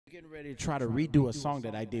Getting ready to try to redo a song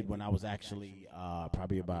that I did when I was actually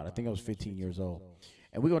probably about, I think I was 15 years old.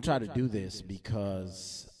 And we're going to try to do this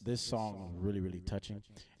because this song is really, really touching.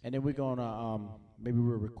 And then we're going to, maybe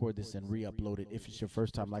we'll record this and re-upload it. If it's your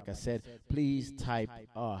first time, like I said, please type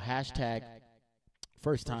hashtag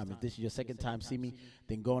first time. If this is your second time see me,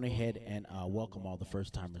 then go on ahead and welcome all the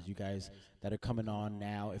first timers. You guys that are coming on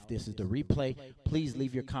now, if this is the replay, please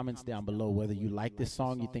leave your comments down below whether you like this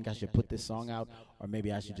song, you think I should put this song out, or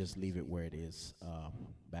maybe I should just leave it where it is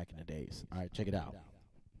back in the days. All right, check it out.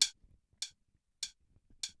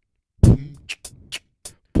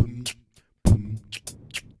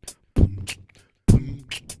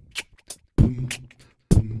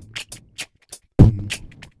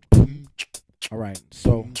 All right,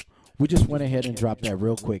 so we just went ahead and dropped that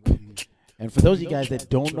real quick. And for those of you guys that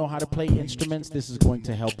don't know how to play instruments, this is going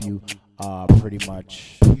to help you pretty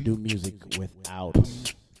much do music without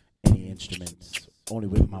any instruments, only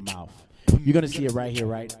with my mouth. You're going to see it right here,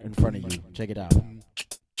 right in front of you. Check it out.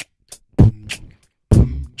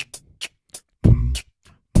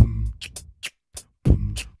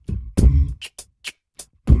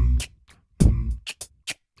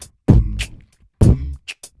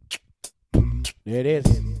 There it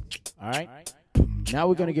is. All right. Now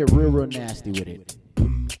we're going to get real nasty with it.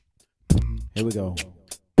 Here we go.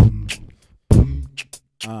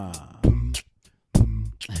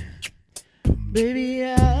 Baby,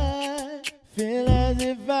 I feel as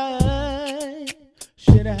if I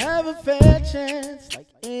should have a fair chance like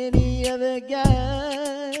any other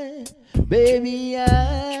guy. Baby,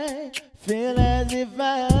 I feel as if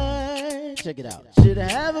I, check it out, should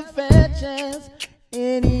have a fair chance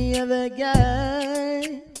any other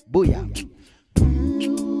guy. Booyah.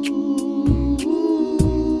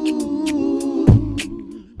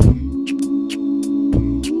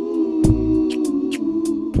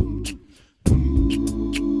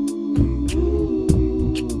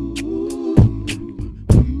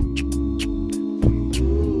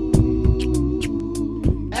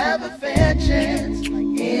 Have a fair chance like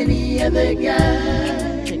any other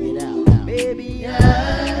guy. Check it out now. Baby,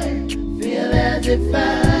 I feel as if I.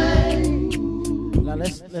 Now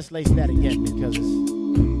let's lace that again because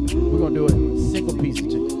we're gonna do it single piece of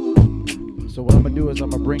chicken. So what I'm gonna do is I'm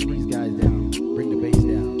gonna bring these guys down, bring the bass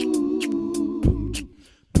down.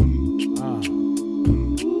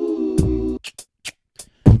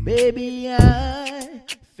 Baby, I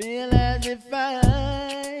feel as if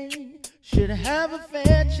I should have a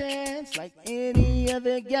fair chance like any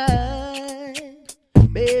other guy.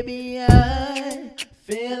 Baby, I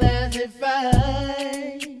feel as if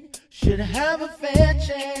I should have a fair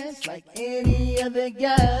chance like any other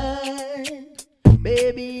guy.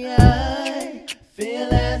 Baby, I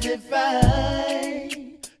feel as if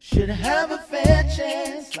I should have a fair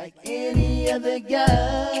chance like any other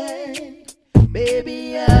guy.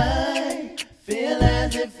 Baby, I feel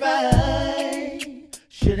as if I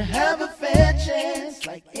should have a fair chance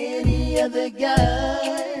like any other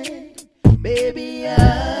guy. Baby,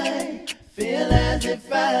 I feel as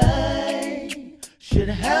if I should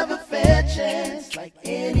have a fair chance like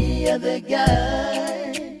any other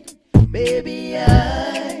guy. Baby,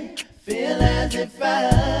 I feel as if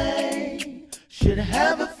I should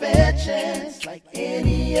have a fair chance like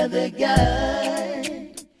any other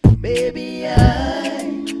guy. Baby, I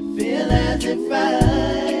feel as if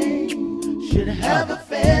I should have a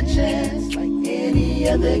fair chance like any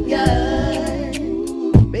other guy.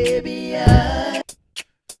 Baby, I.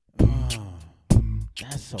 Oh,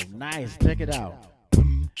 that's so nice. Check it out.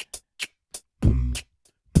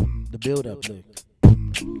 The build up, look.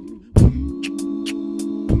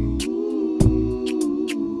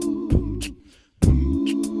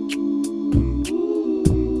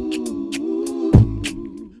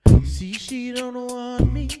 See, she don't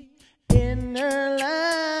want me in her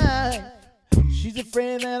life. She's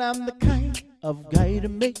afraid that I'm the kind of guy to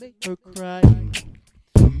make her cry.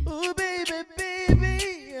 Oh, baby,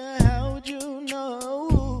 baby, how'd you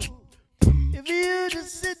know? If you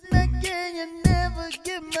just sit back and you never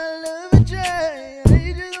give my love a try,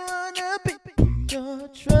 I just wanna be your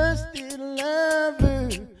trusted lover.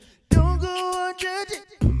 Don't go on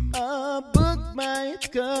judging, I'll book my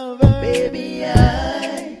cover. Baby,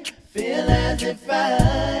 I feel as if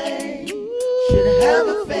I should have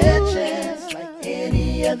a fair chance like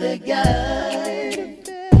any other guy.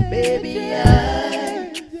 Baby,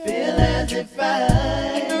 I feel as if I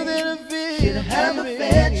should have a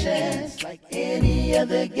fair chance like any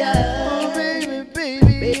other guy. Oh, baby,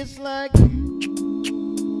 baby, it's like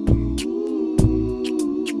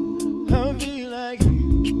I feel like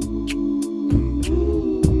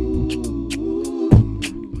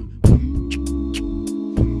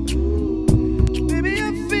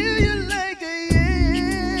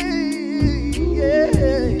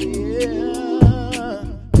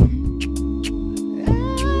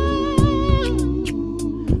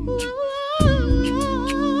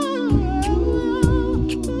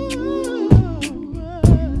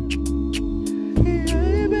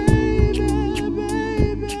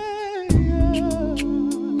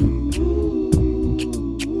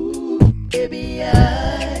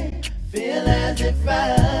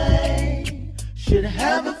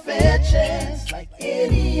chance like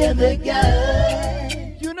any other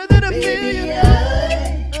guy. You know that I feel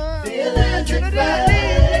as if I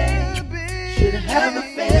should have a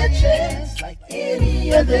fair chance like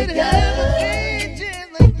any other guy.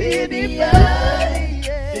 Baby, I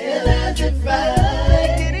feel as if I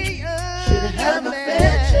should have a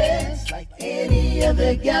fair chance like any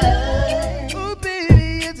other guy. Oh,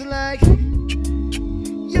 baby, it's like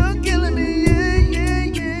you're killing me, yeah, yeah,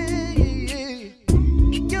 yeah, yeah.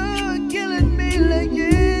 You're killing me like,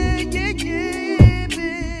 yeah, yeah, yeah,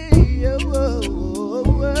 baby. Oh, oh,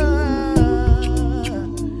 oh,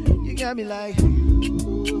 oh. You got me like.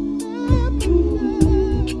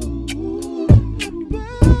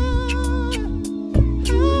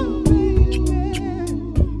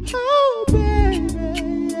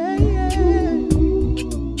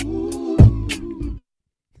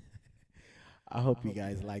 I hope you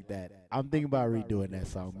guys like that. I'm thinking about redoing that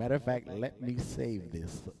song. Matter of fact, let me save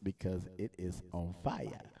this because it is on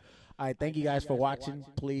fire. All right, thank you guys for watching.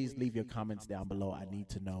 Please leave your comments down below. I need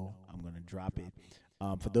to know. I'm going to drop it.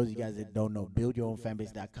 For those of you guys that don't know,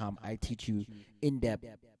 buildyourownfanbase.com. I teach you in depth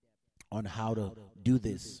on how to do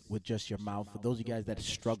this with just your mouth. For those of you guys that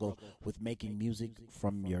struggle with making music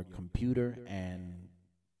from your computer and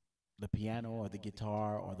the piano or the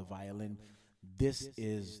guitar or the violin, this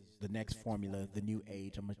is the next formula, the new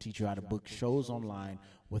age. I'm going to teach you how to book shows online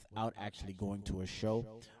without actually going to a show.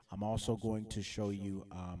 I'm also going to show you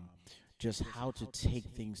just how to take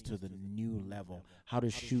things to the new level, how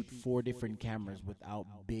to shoot 4 different cameras without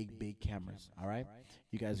big cameras, all right?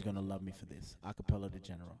 You guys are going to love me for this. Akapello the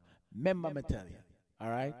General. Member Metalia,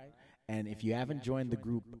 all right? And if you haven't joined the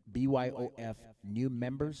group BYOF New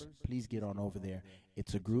Members, please get on over there.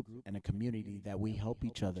 It's a group and a community that we help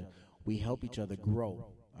each other. We help each other grow,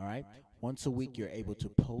 all right? Once a week, you're able to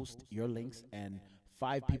post your links, and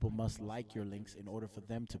 5 people must like your links in order for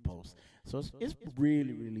them to post. So it's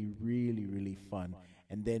really fun.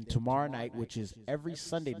 And then tomorrow night, which is every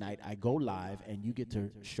Sunday night, I go live, and you get to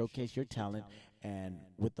showcase your talent, and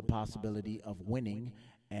with the possibility of winning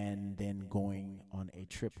and then going on a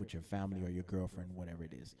trip with your family or your girlfriend, whatever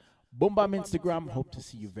it is. Boom Bam Instagram. Hope to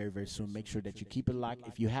see you very soon. Make sure that you keep it locked.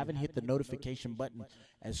 If you haven't hit the notification button,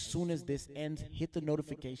 as soon as this ends, hit the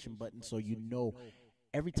notification button so you know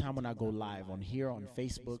every time when I go live on here, on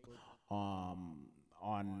Facebook,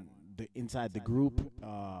 on the inside the group,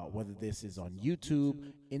 whether this is on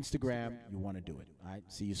YouTube, Instagram, you want to do it. All right.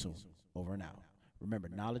 See you soon. Over and out. Remember,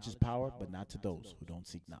 knowledge is power, but not to those who don't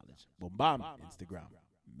seek knowledge. Boom Bam Instagram.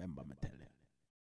 Remember, I'm telling you.